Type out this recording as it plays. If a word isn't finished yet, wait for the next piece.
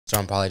So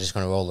I'm probably just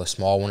going to roll a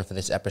small one for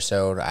this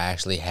episode. I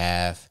actually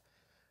have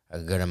a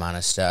good amount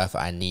of stuff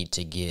I need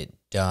to get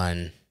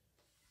done.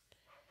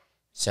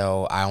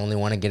 So I only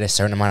want to get a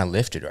certain amount of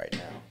lifted right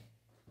now.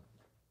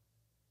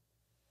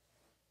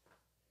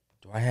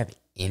 Do I have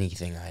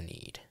anything I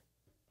need?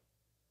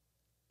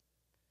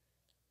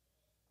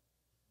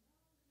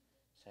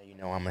 So you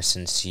know I'm a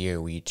sincere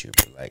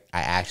YouTuber. Like,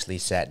 I actually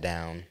sat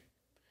down.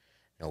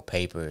 No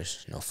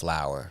papers, no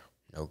flour,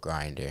 no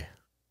grinder.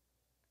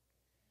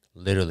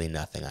 Literally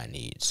nothing I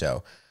need.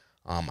 So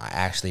I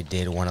actually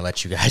did want to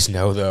let you guys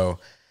know, though,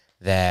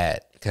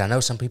 that, because I know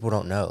some people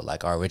don't know,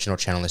 like, our original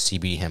channel is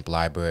CBD Hemp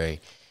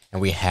Library,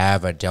 and we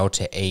have a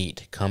Delta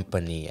 8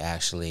 company,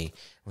 actually,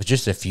 with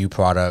just a few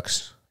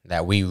products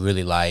that we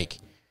really like.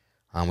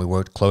 We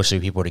worked closely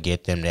with people to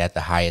get them at the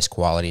highest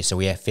quality. So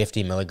we have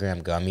 50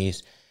 milligram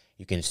gummies.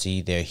 You can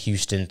see they're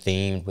Houston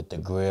themed with the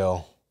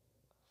grill.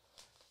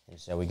 And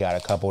so we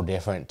got a couple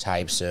different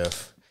types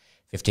of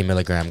 50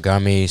 milligram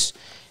gummies.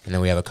 And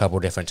then we have a couple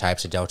different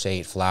types of Delta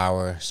 8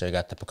 flour. So you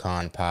got the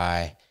pecan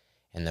pie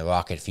and the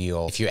rocket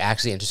fuel. If you're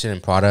actually interested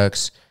in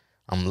products,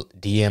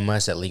 DM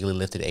us at Legally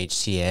Lifted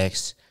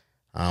HTX.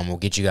 We'll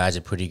get you guys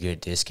a pretty good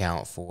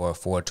discount for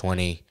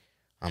 $420.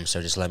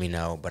 So just let me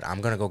know. But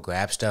I'm going to go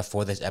grab stuff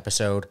for this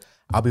episode.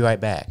 I'll be right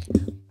back.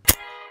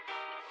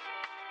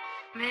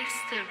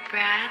 Mr.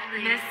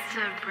 Bradley.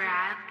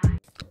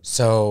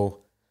 So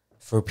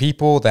for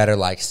people that are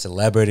like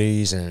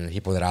celebrities and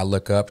people that I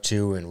look up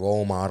to and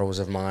role models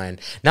of mine,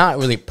 not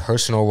really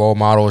personal role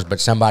models, but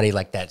somebody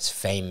like that's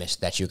famous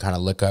that you kind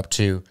of look up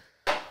to,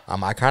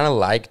 I kind of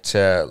like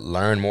to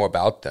learn more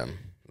about them,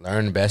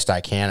 learn the best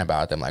I can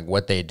about them, like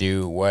what they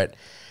do, what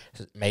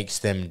makes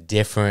them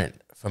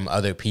different from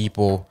other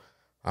people,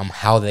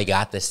 how they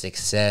got the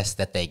success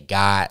that they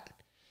got,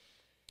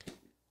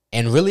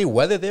 and really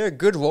whether they're a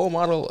good role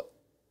model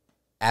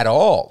at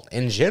all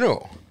in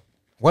general.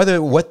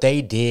 Whether what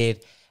they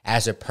did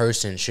as a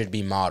person should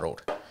be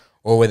modeled,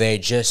 or were they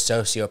just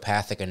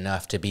sociopathic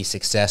enough to be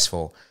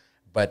successful,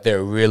 but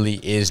there really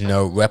is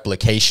no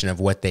replication of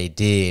what they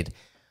did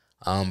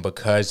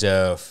because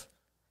of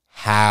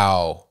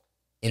how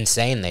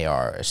insane they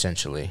are,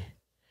 essentially.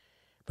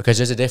 Because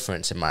there's a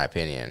difference, in my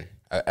opinion,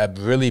 a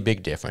really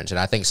big difference. And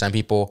I think some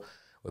people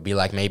would be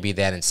like, maybe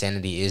that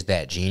insanity is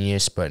that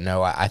genius, but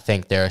no, I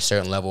think there are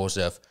certain levels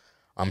of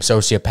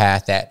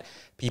sociopath that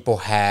people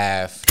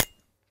have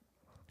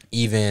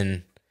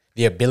even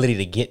the ability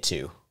to get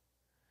to,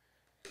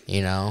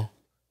 you know,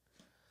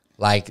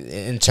 like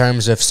in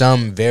terms of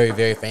some very,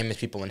 very famous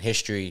people in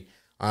history,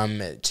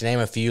 to name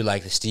a few,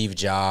 like the Steve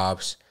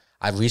Jobs.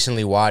 I've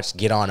recently watched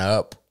Get On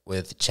Up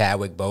with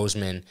Chadwick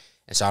Boseman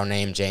and saw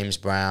named James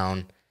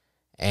Brown,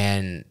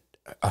 and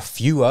a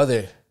few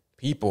other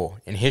people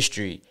in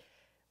history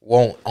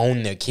won't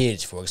own their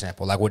kids, for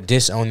example, like would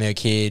disown their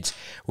kids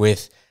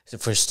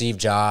for Steve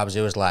Jobs,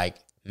 it was like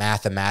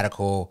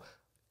mathematical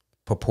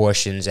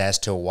proportions as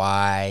to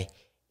why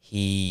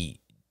he,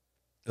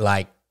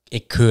 like,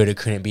 it could or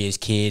couldn't be his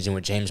kids. And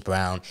with James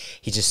Brown,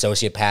 he's just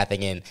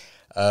sociopathic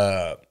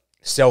and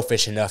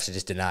selfish enough to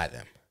just deny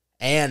them,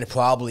 and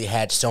probably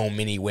had so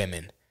many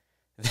women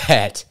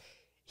that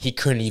he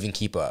couldn't even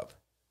keep up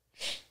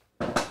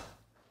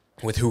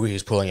with who he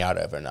was pulling out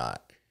of or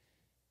not.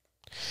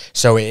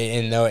 So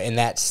in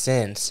that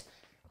sense,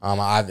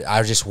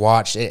 I've just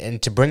watched it, and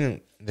to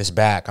bring this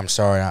back, I'm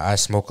sorry, I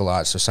smoke a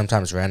lot, so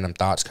sometimes random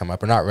thoughts come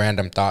up, or not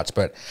random thoughts,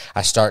 but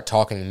I start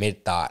talking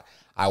mid-thought.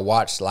 I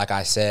watched, like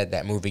I said,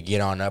 that movie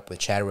Get On Up with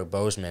Chadwick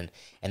Boseman,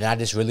 and then I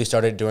just really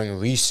started doing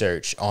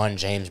research on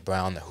James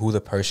Brown, who the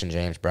person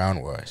James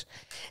Brown was,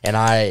 and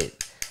I,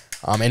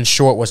 in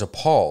short, was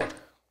appalled.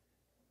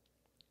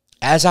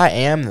 As I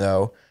am,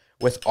 though,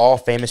 with all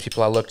famous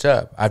people I looked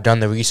up. I've done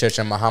the research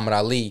on Muhammad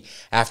Ali.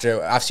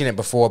 After I've seen it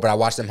before, but I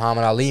watched the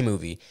Muhammad Ali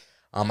movie.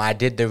 I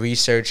did the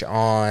research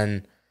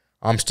on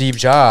Steve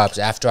Jobs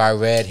after I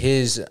read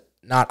his,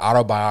 not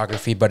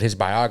autobiography, but his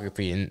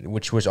biography,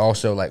 which was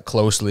also like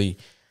closely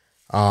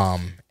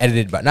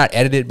edited, but not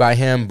edited by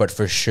him, but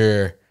for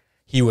sure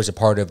he was a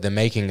part of the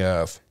making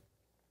of.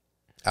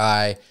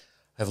 I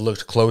have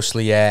looked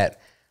closely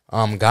at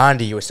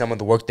Gandhi with some of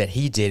the work that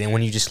he did, and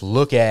when you just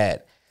look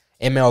at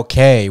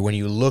MLK, when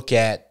you look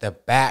at the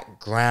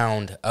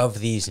background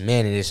of these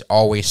men, it is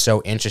always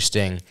so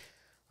interesting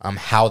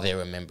how they're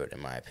remembered,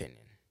 in my opinion.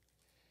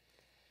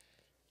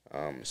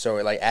 So,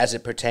 like, as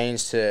it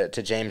pertains to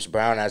James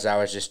Brown, as I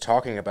was just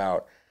talking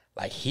about,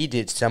 like, he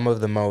did some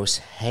of the most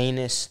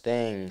heinous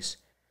things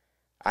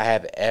I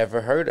have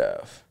ever heard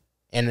of.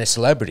 And a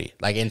celebrity,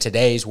 like, in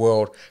today's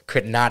world,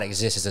 could not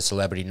exist as a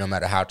celebrity no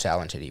matter how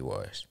talented he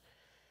was.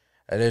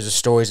 There's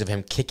stories of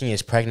him kicking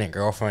his pregnant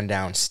girlfriend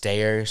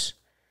downstairs.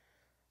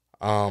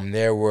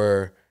 There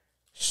were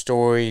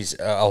stories,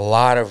 a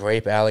lot of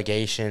rape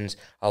allegations,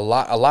 a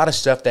lot of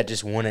stuff that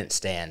just wouldn't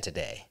stand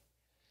today.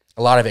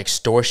 A lot of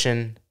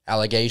extortion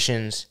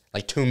allegations,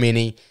 like too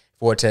many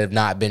for it to have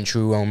not been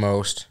true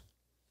almost.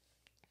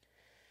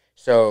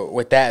 So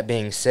with that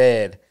being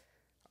said,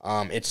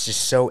 it's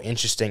just so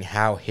interesting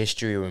how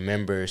history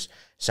remembers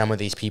some of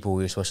these people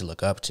we were supposed to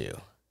look up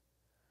to.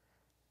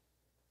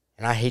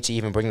 and I hate to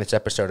even bring this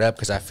episode up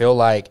because I feel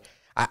like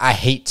I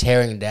hate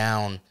tearing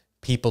down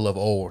people of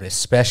old,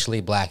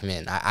 especially black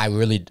men.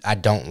 I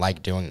don't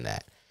like doing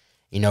that,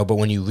 but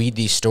when you read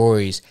these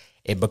stories,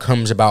 it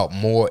becomes about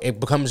more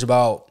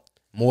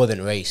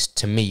than race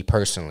to me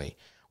personally.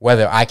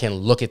 Whether I can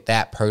look at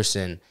that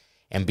person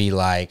and be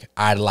like,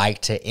 I'd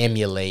like to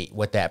emulate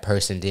what that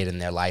person did in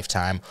their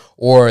lifetime,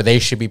 or they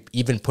should be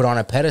even put on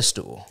a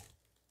pedestal.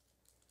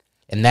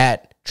 And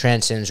that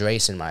transcends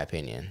race, in my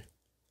opinion.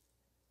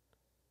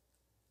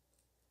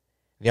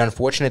 The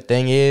unfortunate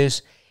thing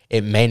is,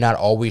 it may not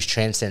always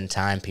transcend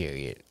time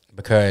period,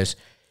 because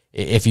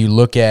if you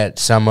look at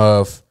some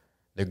of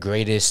the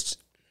greatest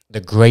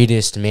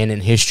men in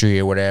history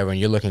or whatever, and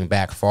you're looking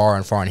back far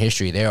and far in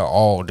history, they're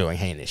all doing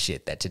heinous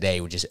shit that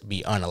today would just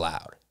be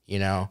unallowed,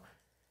 Because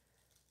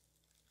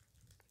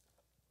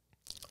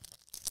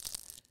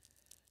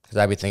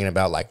I'd be thinking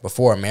about, like,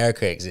 before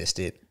America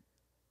existed,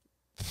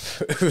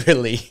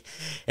 really,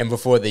 and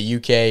before the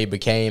UK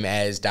became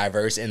as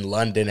diverse in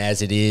London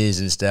as it is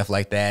and stuff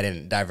like that,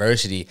 and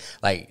diversity,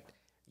 like,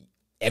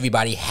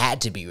 everybody had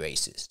to be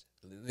racist.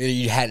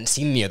 You hadn't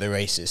seen the other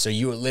races, so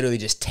you were literally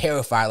just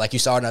terrified, like you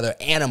saw another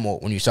animal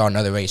when you saw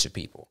another race of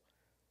people.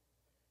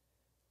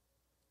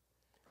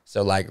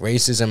 So, like,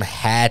 racism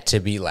had to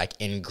be, like,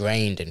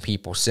 ingrained in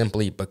people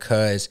simply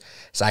because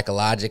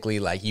psychologically,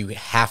 like, you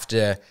have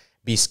to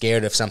be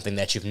scared of something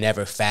that you've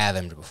never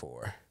fathomed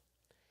before.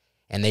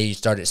 And they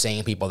started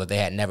saying people that they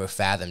had never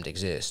fathomed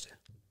exist.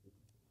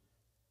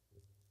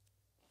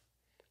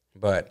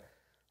 But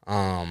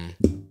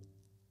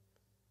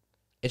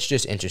it's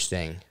just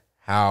interesting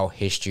how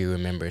history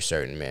remembers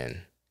certain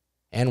men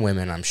and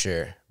women, I'm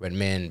sure, but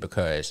men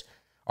because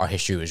our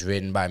history was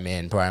written by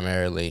men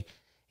primarily,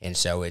 and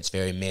so it's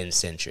very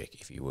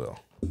men-centric, if you will.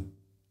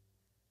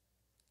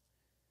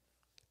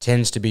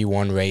 Tends to be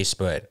one race,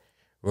 but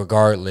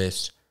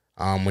regardless,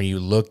 when you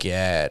look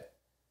at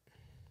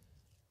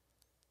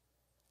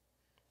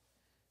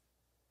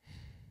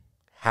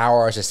how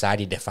our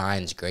society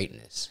defines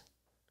greatness,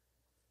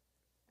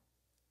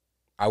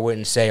 I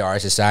wouldn't say our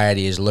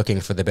society is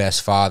looking for the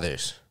best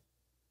fathers.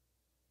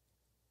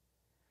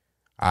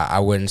 I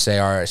wouldn't say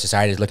our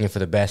society is looking for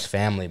the best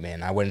family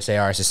men. I wouldn't say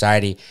our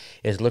society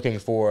is looking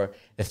for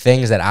the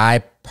things that I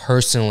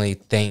personally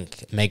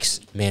think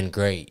makes men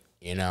great,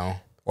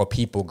 or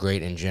people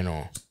great in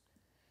general,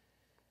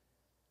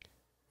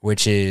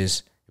 which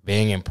is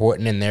being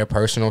important in their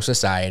personal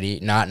society,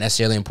 not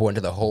necessarily important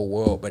to the whole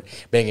world, but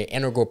being an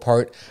integral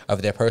part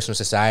of their personal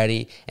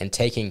society and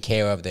taking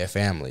care of their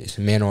families,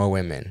 men or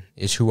women,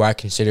 is who I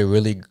consider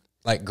really,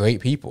 like,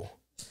 great people.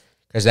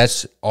 Because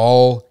that's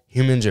all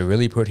humans are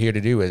really put here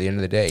to do at the end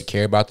of the day.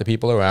 Care about the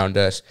people around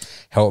us,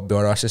 help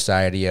build our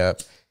society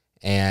up,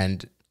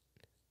 and,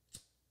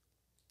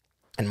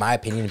 in my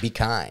opinion, be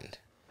kind.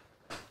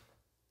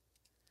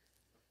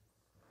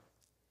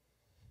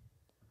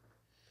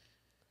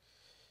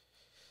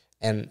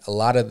 And a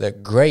lot of the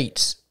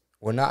greats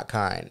were not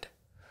kind.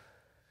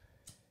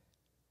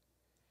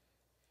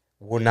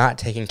 Were not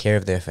taking care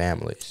of their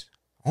families.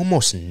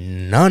 Almost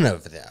none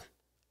of them.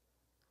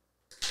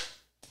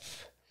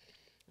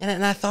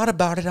 And I thought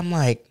about it. I'm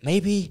like,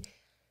 maybe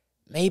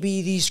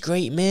these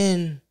great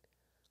men,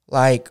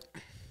 like,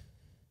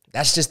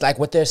 that's just like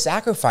what their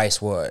sacrifice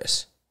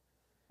was.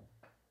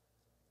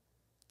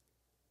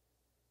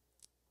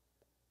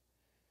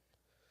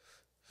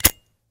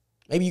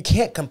 Maybe you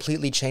can't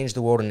completely change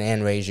the world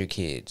and raise your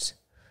kids.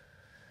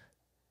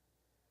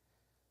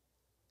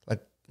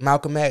 Like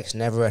Malcolm X,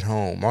 never at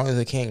home. Martin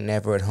Luther King,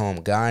 never at home.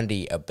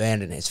 Gandhi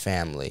abandoned his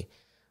family.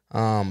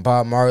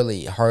 Bob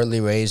Marley hardly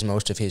raised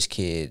most of his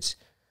kids.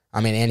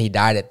 And he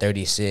died at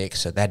 36,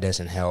 so that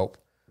doesn't help.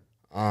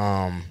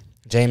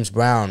 James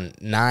Brown,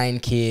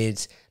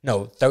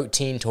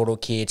 13 total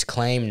kids,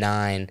 claimed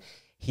 9.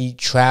 He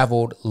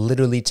traveled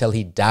literally till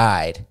he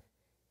died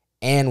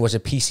and was a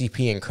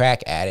PCP and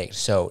crack addict,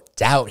 so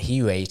doubt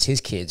he raised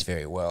his kids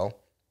very well.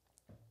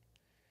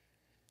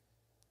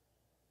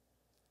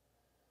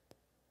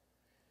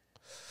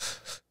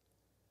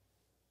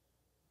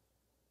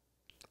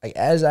 Like,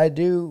 as I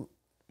do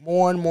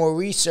more and more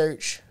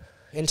research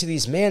into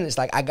these men, it's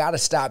like I gotta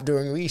stop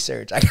doing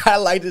research. I gotta,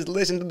 like, just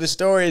listen to the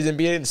stories and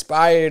be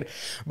inspired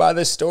by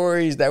the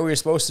stories that we're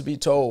supposed to be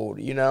told,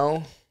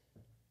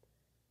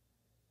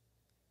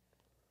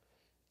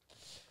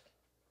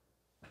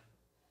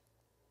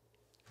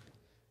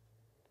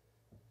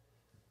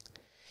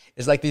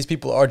 It's like these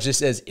people are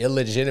just as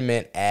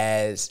illegitimate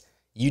as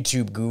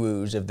YouTube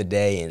gurus of the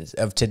day and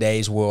of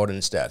today's world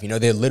and stuff.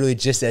 They're literally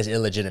just as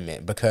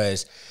illegitimate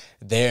because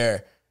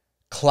their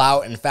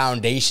clout and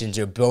foundations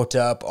are built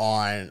up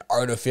on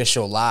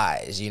artificial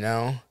lies,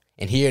 And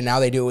here, now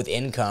they do it with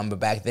income, but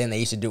back then they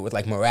used to do it with,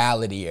 like,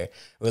 morality or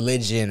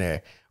religion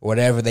or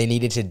whatever they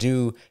needed to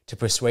do to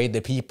persuade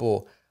the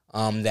people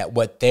that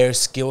what their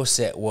skill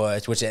set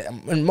was, which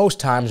in most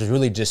times was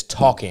really just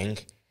talking.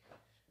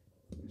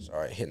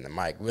 Sorry, hitting the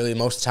mic. Really,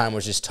 most of the time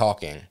was just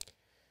talking.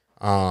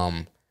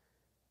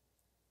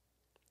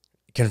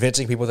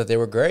 Convincing people that they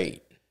were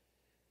great.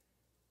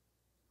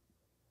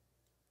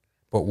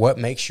 But what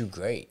makes you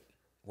great?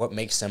 What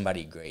makes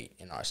somebody great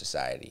in our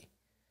society?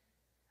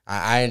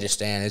 I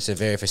understand it's a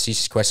very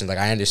facetious question. Like,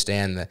 I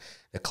understand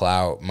the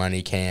clout,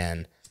 money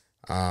can,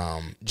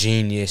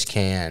 genius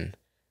can.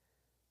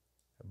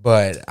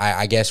 But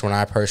I guess when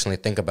I personally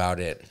think about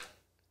it,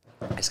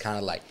 it's kind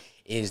of like,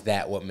 is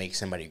that what makes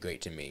somebody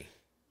great to me?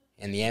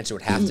 And the answer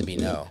would have to be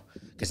no,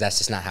 because that's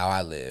just not how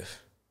I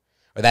live.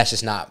 Or that's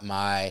just not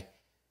my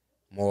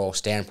moral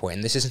standpoint.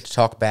 And this isn't to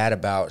talk bad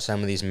about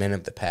some of these men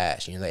of the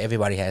past. You know, like,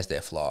 everybody has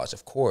their flaws,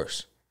 of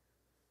course.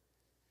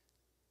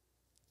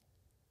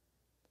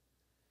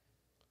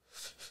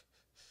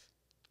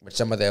 But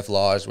some of their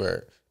flaws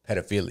were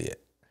pedophilia.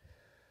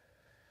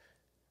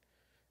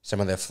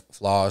 Some of their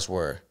flaws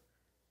were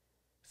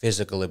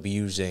physically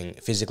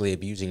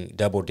abusing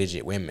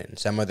double-digit women.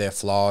 Some of their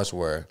flaws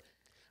were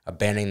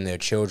abandoning their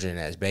children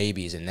as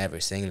babies and never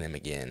seeing them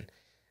again.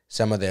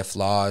 Some of their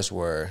flaws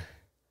were,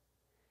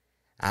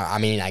 I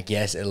mean, I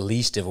guess at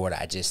least of what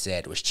I just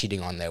said was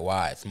cheating on their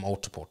wife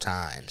multiple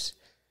times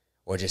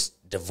or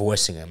just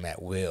divorcing them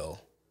at will.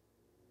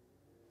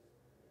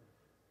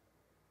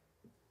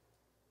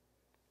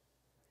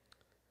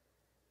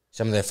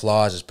 Some of their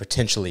flaws is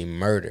potentially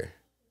murder.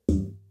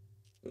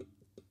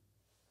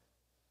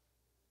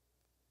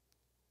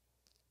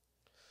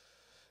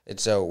 And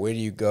so where do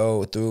you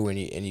go through and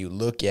you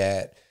look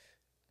at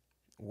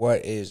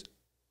what is,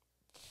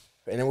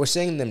 and we're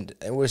seeing that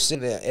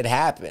it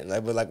happened.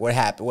 Like what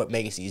happened? What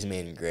makes these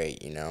men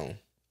great? You know,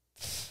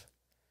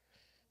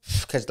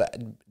 because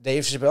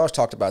Dave Chappelle's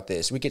talked about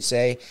this. We could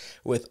say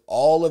with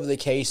all of the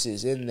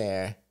cases in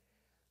there,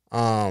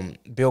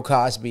 Bill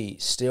Cosby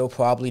still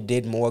probably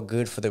did more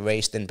good for the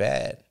race than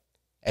bad.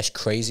 As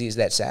crazy as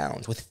that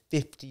sounds, with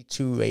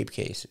 52 rape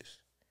cases.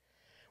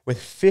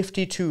 With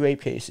 52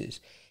 rape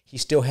cases, he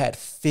still had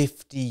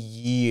 50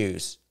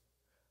 years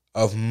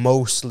of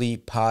mostly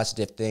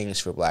positive things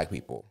for black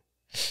people.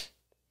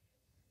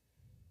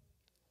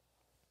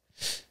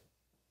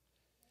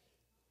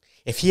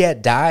 If he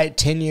had died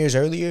 10 years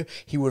earlier,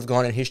 he would have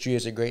gone in history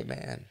as a great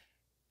man.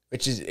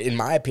 Which is, in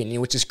my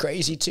opinion, which is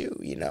crazy too,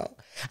 you know.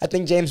 I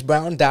think James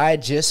Brown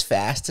died just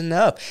fast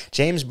enough.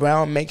 James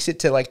Brown makes it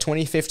to like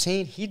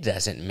 2015. He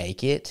doesn't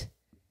make it.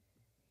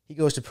 He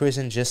goes to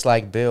prison just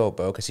like Bill,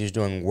 bro, because he was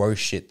doing worse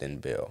shit than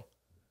Bill.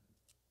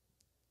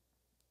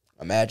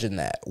 Imagine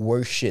that.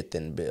 Worse shit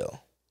than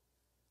Bill.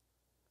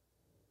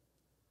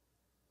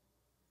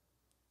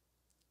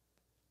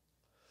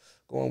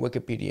 Go on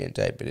Wikipedia and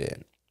type it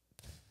in.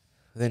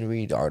 Then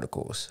read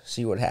articles.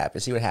 See what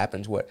happens. See what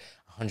happens what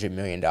 $100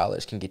 million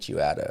can get you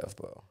out of,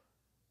 bro.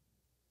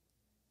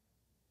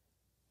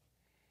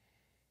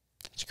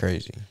 It's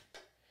crazy.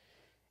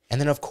 And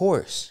then, of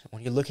course,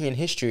 when you're looking in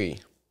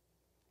history,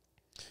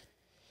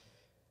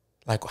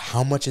 like,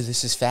 how much of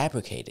this is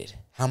fabricated?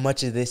 How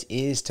much of this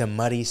is to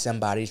muddy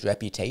somebody's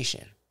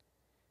reputation?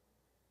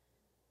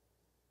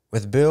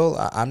 With Bill,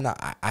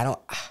 I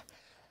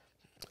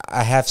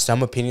have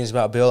some opinions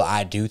about Bill.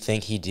 I do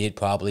think he did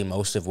probably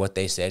most of what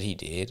they said he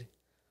did,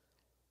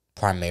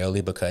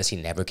 primarily because he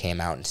never came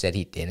out and said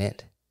he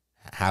didn't.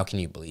 How can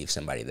you believe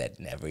somebody that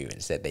never even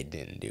said they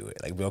didn't do it?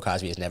 Like, Bill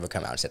Cosby has never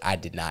come out and said, I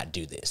did not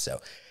do this.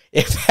 So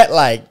if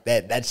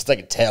that's like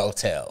a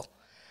telltale.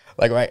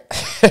 Like, right?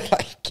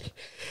 Like,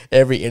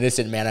 every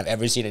innocent man I've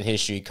ever seen in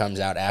history comes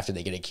out after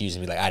they get accused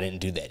and be like, I didn't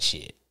do that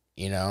shit.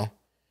 You know?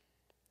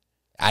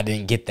 I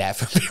didn't get that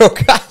from Bill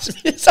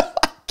Cosby. So,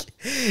 like,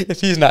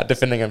 if he's not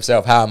defending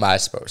himself, how am I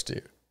supposed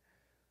to?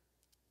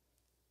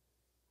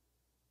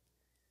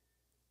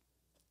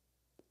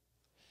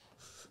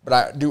 But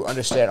I do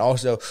understand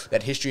also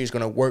that history is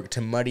going to work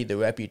to muddy the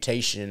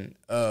reputation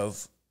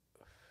of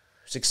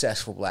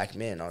successful black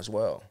men as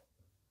well.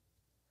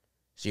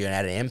 So you're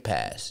at an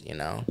impasse, you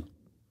know?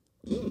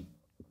 Who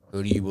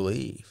do you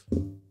believe?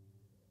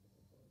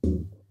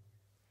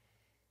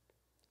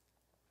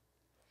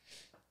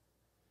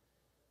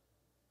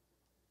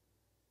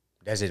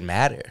 Does it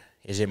matter?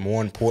 Is it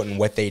more important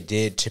what they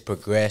did to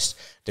progress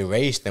the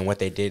race than what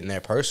they did in their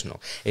personal?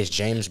 Is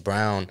James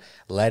Brown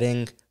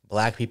letting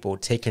black people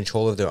take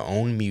control of their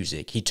own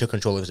music? He took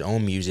control of his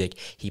own music.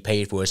 He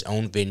paid for his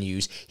own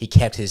venues. He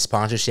kept his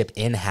sponsorship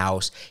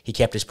in-house. He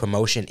kept his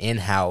promotion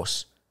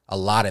in-house. A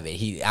lot of it.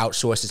 He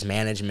outsourced his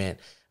management,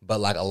 but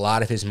like a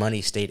lot of his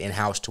money stayed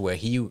in-house to where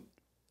he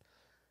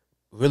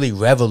really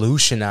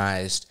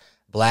revolutionized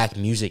black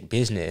music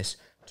business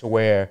to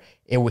where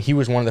he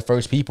was one of the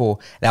first people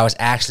that was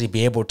actually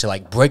be able to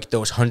like break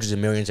those hundreds of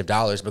millions of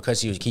dollars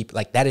because he was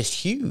that is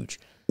huge.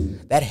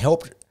 That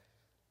helped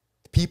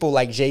people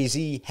like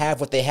Jay-Z have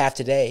what they have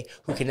today,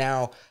 who can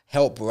now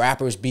help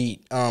rappers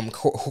beat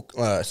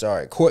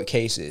court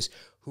cases,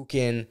 who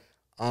can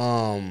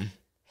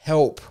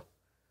help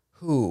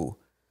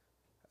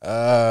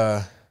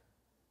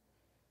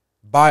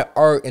buy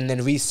art and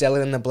then resell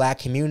it in the black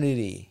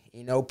community.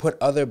 You know, put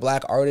other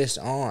black artists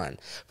on.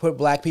 Put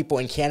black people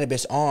in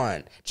cannabis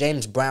on.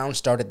 James Brown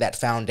started that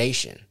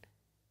foundation.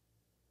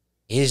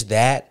 Is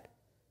that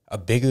a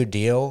bigger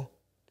deal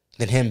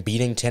than him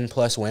beating 10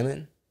 plus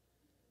women?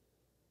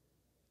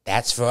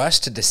 That's for us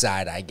to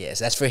decide, I guess.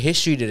 That's for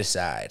history to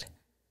decide.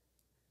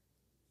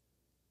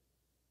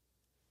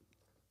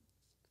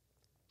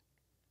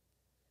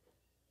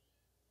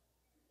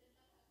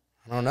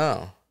 I don't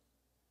know.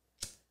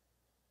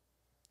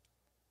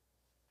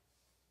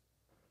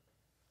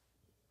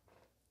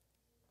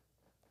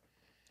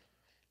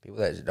 People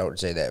that don't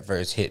say that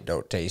first hit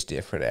don't taste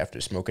different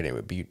after smoking it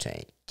with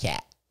butane.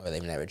 Cat. Or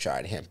they've never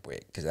tried hemp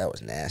wick because that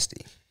was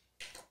nasty.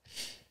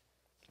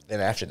 Then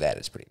after that,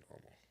 it's pretty normal.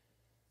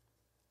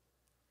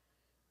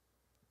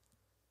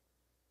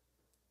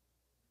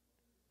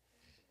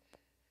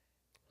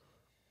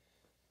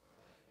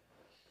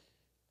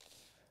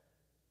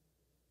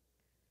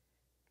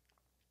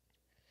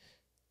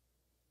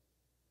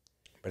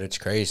 But it's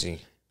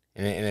crazy.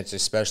 And it's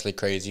especially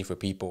crazy for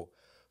people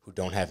who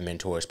don't have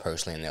mentors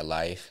personally in their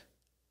life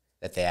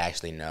that they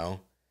actually know.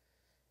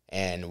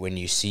 And when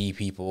you see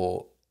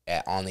people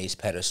on these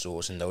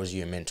pedestals, and those are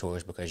your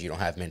mentors because you don't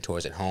have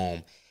mentors at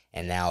home,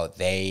 and now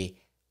they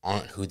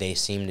aren't who they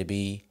seem to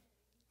be,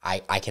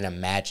 I can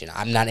imagine.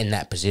 I'm not in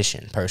that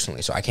position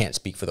personally, so I can't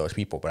speak for those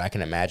people, but I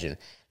can imagine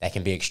that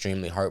can be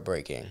extremely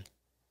heartbreaking.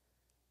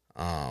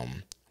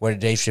 What did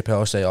Dave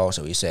Chappelle say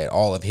also? He said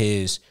all of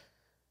his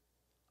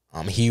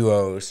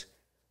heroes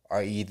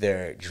are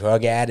either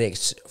drug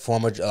addicts,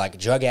 former like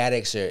drug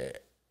addicts or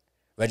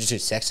registered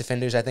sex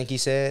offenders, I think he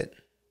said,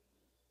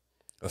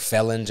 or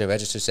felons or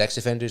registered sex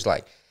offenders.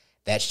 Like,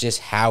 that's just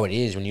how it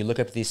is. When you look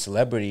up these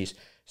celebrities,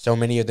 so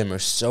many of them are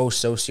so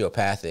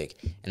sociopathic,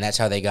 and that's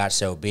how they got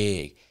so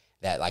big,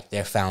 that like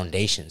their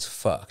foundation's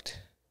fucked.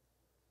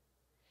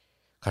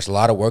 Because a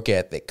lot of work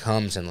ethic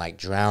comes in like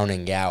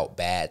drowning out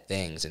bad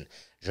things and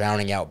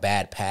drowning out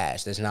bad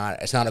past. It's not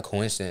a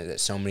coincidence that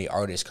so many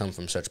artists come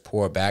from such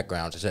poor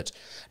backgrounds, and such,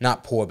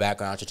 not poor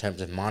backgrounds in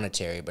terms of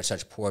monetary, but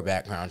such poor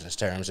backgrounds in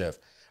terms of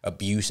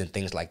abuse and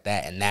things like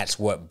that. And that's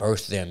what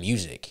birthed their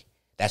music.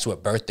 That's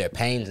what birthed their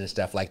pains and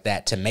stuff like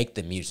that to make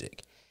the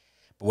music.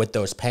 But with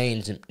those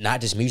pains, not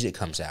just music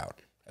comes out.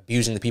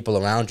 Abusing the people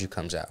around you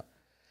comes out.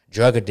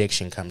 Drug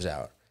addiction comes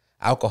out.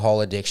 Alcohol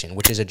addiction,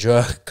 which is a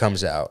drug,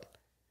 comes out.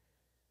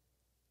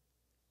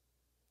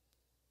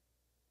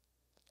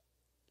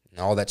 And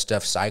all that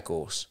stuff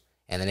cycles.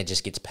 And then it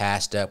just gets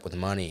passed up with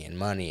money and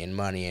money and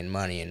money and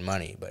money and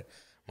money. But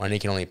money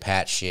can only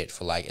patch shit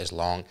for like as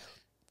long.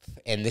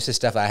 And this is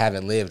stuff I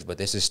haven't lived, but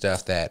this is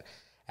stuff that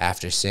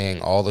after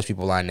seeing all those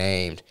people I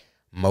named,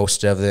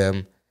 most of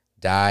them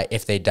die.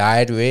 If they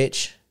died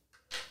rich,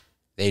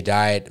 they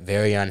died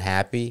very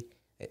unhappy.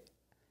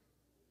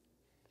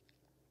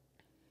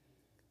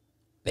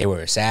 They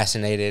were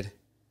assassinated,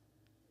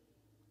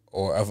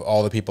 or of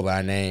all the people that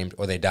I named,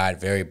 or they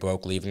died very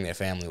broke, leaving their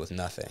family with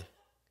nothing.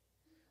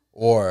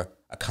 Or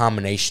a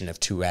combination of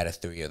 2 out of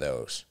 3 of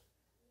those.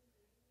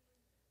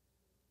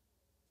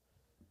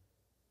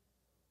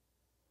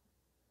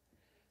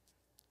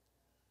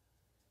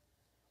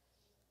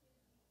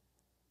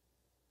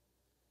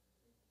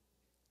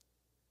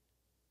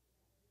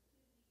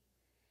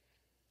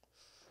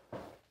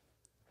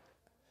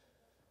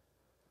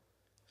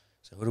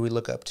 So who do we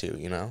look up to,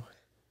 you know?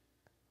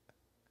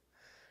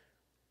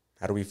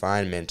 How do we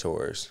find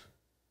mentors?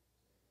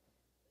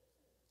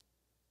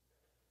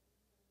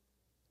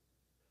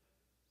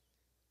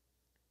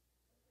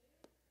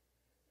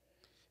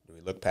 Do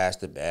we look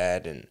past the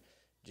bad and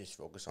just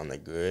focus on the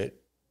good?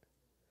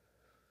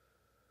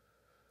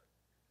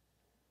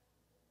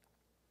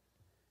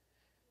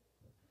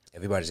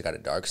 Everybody's got a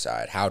dark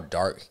side. How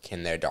dark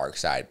can their dark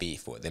side be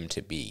for them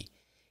to be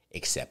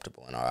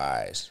acceptable in our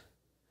eyes?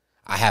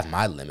 I have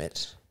my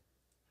limits.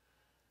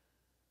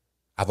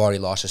 I've already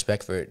lost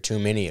respect for too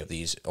many of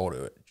these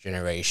older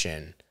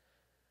generation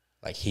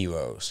like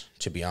heroes,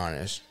 to be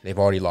honest. They've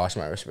already lost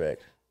my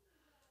respect.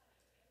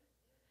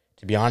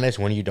 To be honest,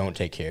 when you don't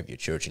take care of your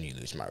children, you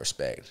lose my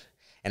respect.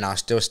 And I'll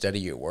still study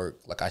your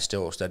work. Like, I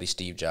still study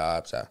Steve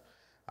Jobs.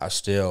 I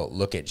still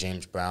look at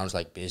James Brown's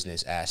like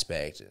business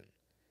aspects and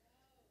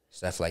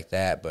stuff like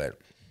that. But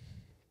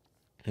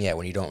yeah,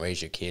 when you don't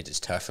raise your kids, it's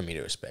tough for me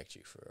to respect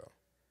you for real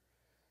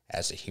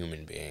as a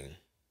human being.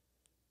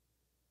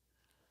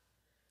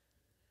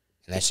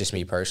 And that's just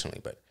me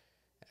personally, but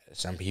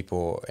some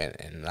people,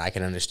 and I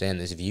can understand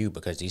this view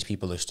because these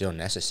people are still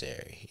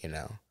necessary, you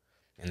know?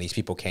 And these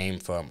people came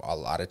from a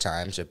lot of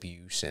times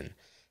abuse and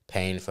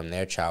pain from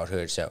their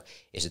childhood. So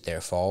is it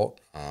their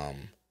fault?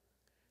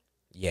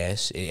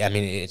 Yes. I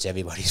mean, it's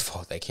everybody's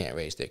fault. They can't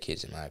raise their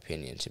kids, in my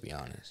opinion, to be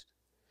honest.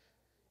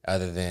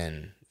 Other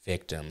than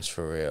victims,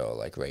 for real,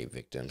 like rape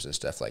victims and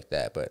stuff like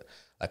that. But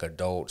like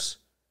adults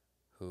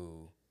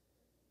who,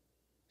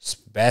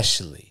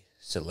 especially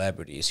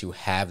celebrities who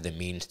have the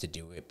means to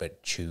do it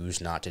but choose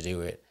not to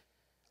do it,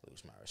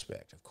 lose my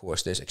respect. Of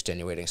course, there's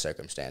extenuating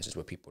circumstances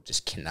where people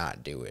just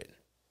cannot do it.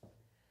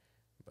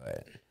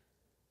 But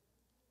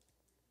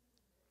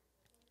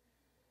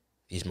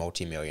these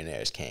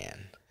multimillionaires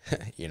can,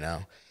 you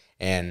know?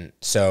 And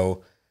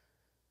so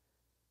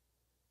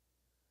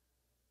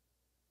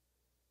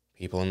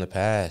people in the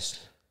past,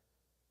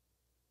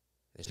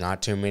 there's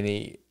not too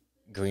many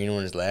green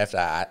ones left.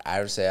 I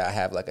would say I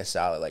have like a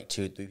solid like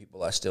 2 3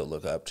 people I still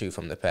look up to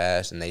from the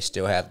past, and they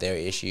still have their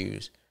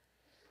issues.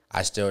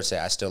 I still would say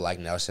I still like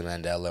Nelson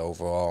Mandela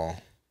overall.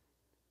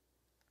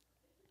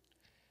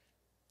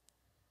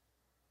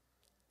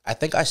 I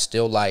think I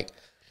still like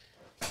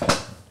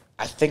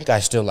I think I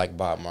still like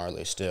Bob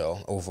Marley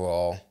still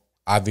overall.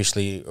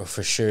 Obviously, or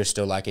for sure,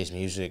 still like his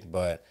music,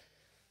 but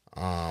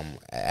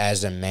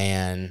as a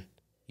man,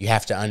 you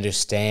have to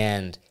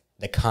understand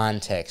the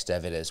context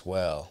of it as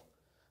well.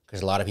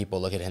 Because a lot of people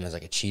look at him as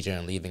like a cheater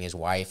and leaving his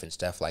wife and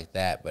stuff like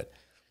that. But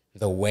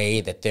the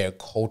way that their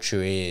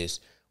culture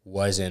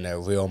wasn't a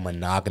real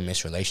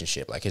monogamous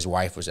relationship. Like his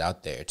wife was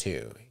out there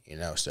too, you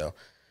know. So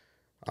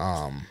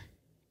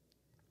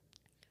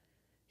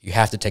you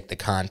have to take the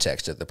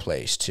context of the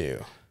place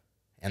too,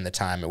 and the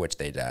time at which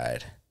they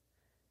died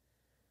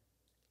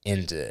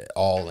into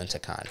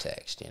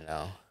context, you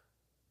know.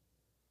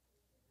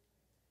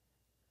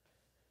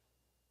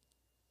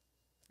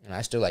 And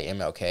I still like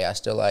MLK. I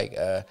still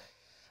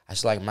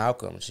like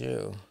Malcolm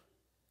too.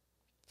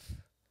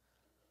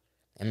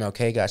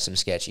 MLK got some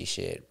sketchy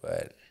shit,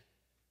 but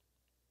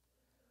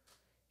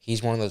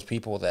he's one of those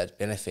people that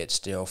benefits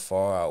still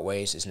far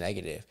outweighs his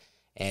negative,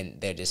 and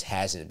there just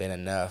hasn't been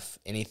enough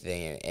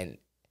anything, and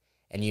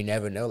you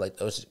never know, like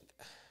those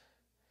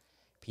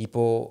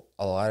people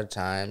a lot of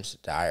times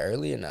die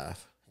early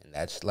enough, and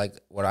that's like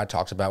what I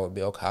talked about with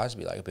Bill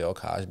Cosby. Like Bill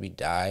Cosby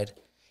died,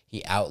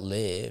 he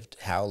outlived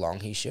how long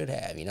he should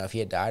have. You know, if he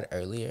had died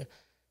earlier,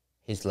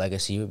 his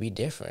legacy would be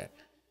different.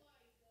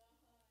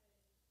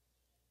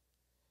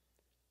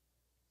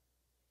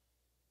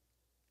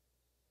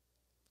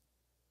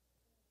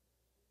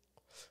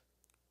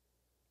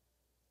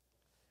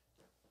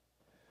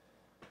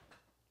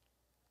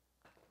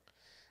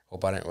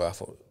 Hope I didn't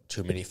ruffle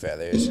too many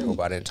feathers. Hope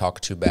I didn't talk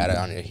too bad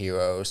on your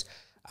heroes.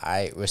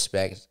 I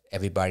respect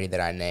everybody that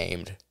I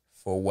named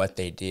for what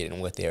they did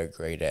and what they are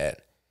great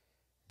at.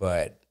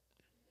 But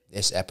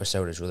this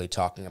episode is really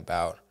talking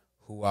about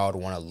who I would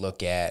want to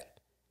look at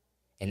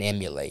and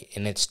emulate.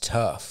 And it's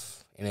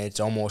tough. And it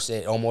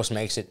almost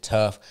makes it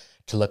tough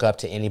to look up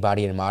to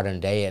anybody in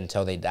modern day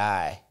until they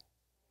die.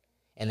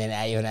 And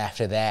then even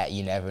after that,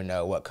 you never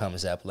know what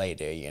comes up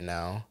later, you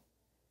know?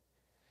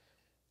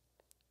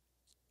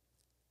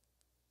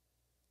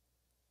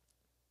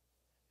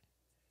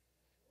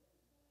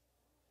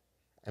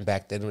 And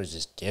back then it was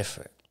just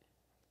different.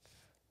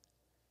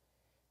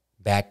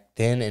 Back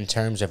then, in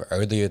terms of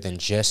earlier than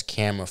just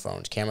camera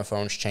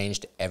phones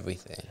changed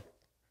everything.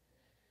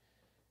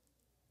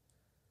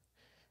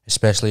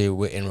 Especially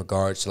in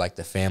regards to like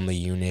the family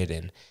unit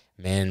and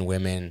men,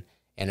 women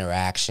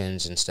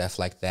interactions and stuff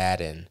like that.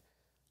 And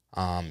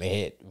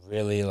it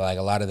really, like,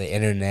 a lot of the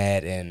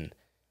internet and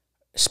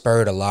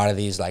spurred a lot of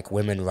these like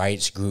women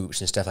rights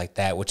groups and stuff like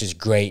that, which is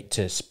great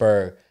to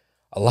spur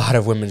a lot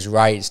of women's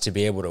rights to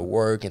be able to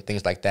work and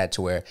things like that,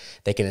 to where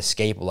they can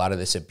escape a lot of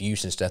this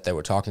abuse and stuff that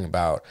we're talking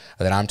about,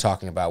 or that I'm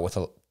talking about with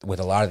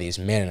a lot of these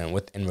men,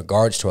 and in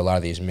regards to a lot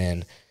of these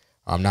men.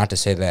 Not to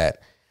say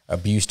that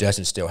abuse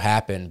doesn't still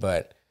happen,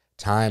 but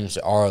times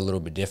are a little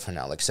bit different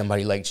now. Like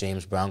somebody like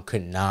James Brown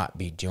could not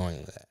be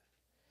doing that.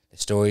 The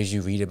stories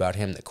you read about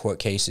him, the court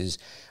cases,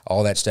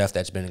 all that stuff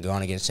that's been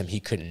gone against him, he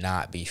could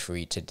not be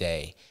free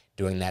today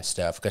doing that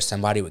stuff, because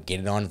somebody would get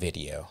it on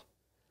video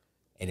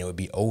and it would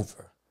be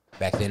over.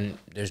 Back then,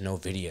 there's no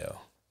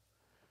video.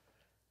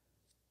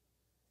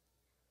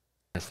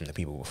 From the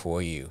people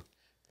before you,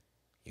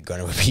 you're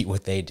going to repeat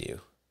what they do.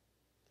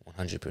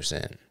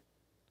 100%.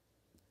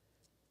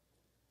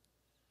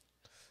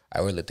 I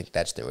really think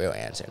that's the real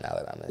answer now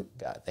that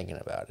I'm thinking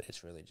about it.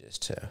 It's really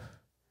just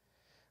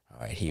all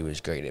right, he was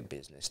great at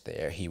business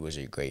there. He was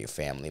a great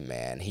family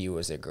man. He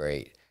was a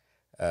great,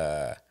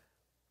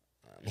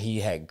 he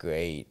had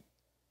great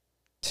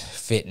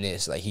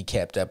fitness. Like, he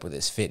kept up with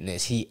his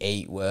fitness. He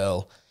ate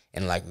well.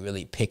 And, like,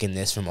 really picking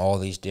this from all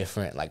these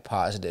different, like,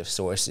 positive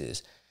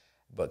sources,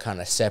 but kind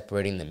of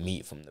separating the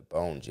meat from the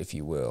bones, if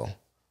you will.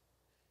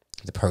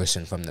 The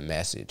person from the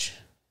message.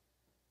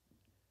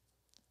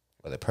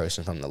 Or the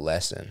person from the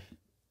lesson.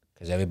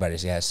 Because everybody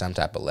has some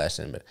type of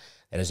lesson, but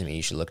that doesn't mean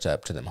you should look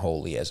up to them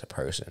wholly as a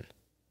person.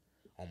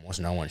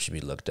 Almost no one should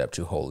be looked up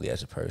to wholly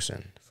as a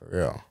person, for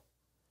real.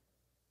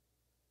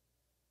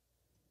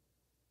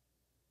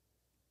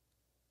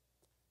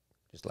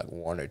 Just, like,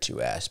 one or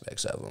two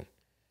aspects of them.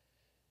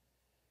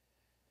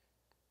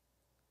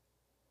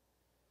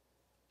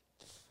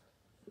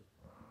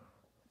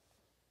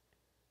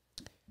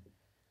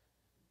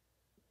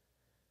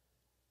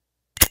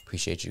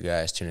 Appreciate you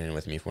guys tuning in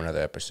with me for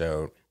another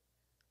episode.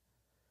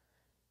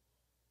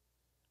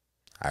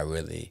 I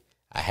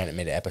hadn't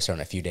made an episode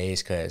in a few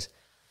days because,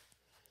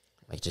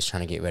 like, just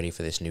trying to get ready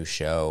for this new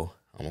show.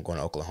 I'm going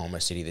to Oklahoma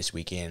City this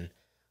weekend.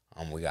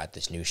 We got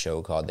this new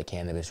show called the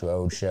Cannabis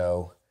Road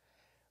Show.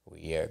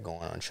 We are going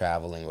on a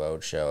traveling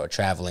road show, a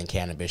traveling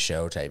cannabis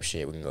show type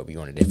shit. We're going to be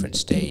going to different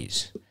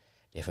states,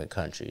 different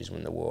countries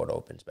when the world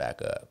opens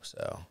back up.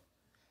 So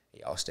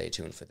y'all stay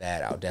tuned for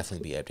that. I'll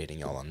definitely be updating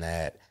y'all on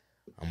that.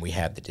 We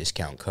have the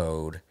discount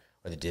code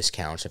or the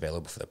discounts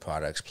available for the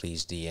products,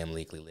 please DM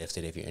Legally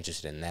Lifted if you're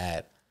interested in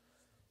that.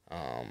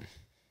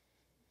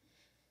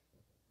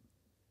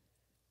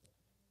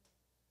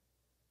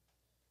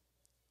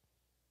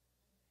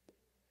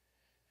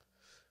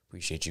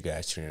 Appreciate you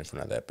guys tuning in for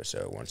another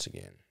episode once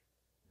again.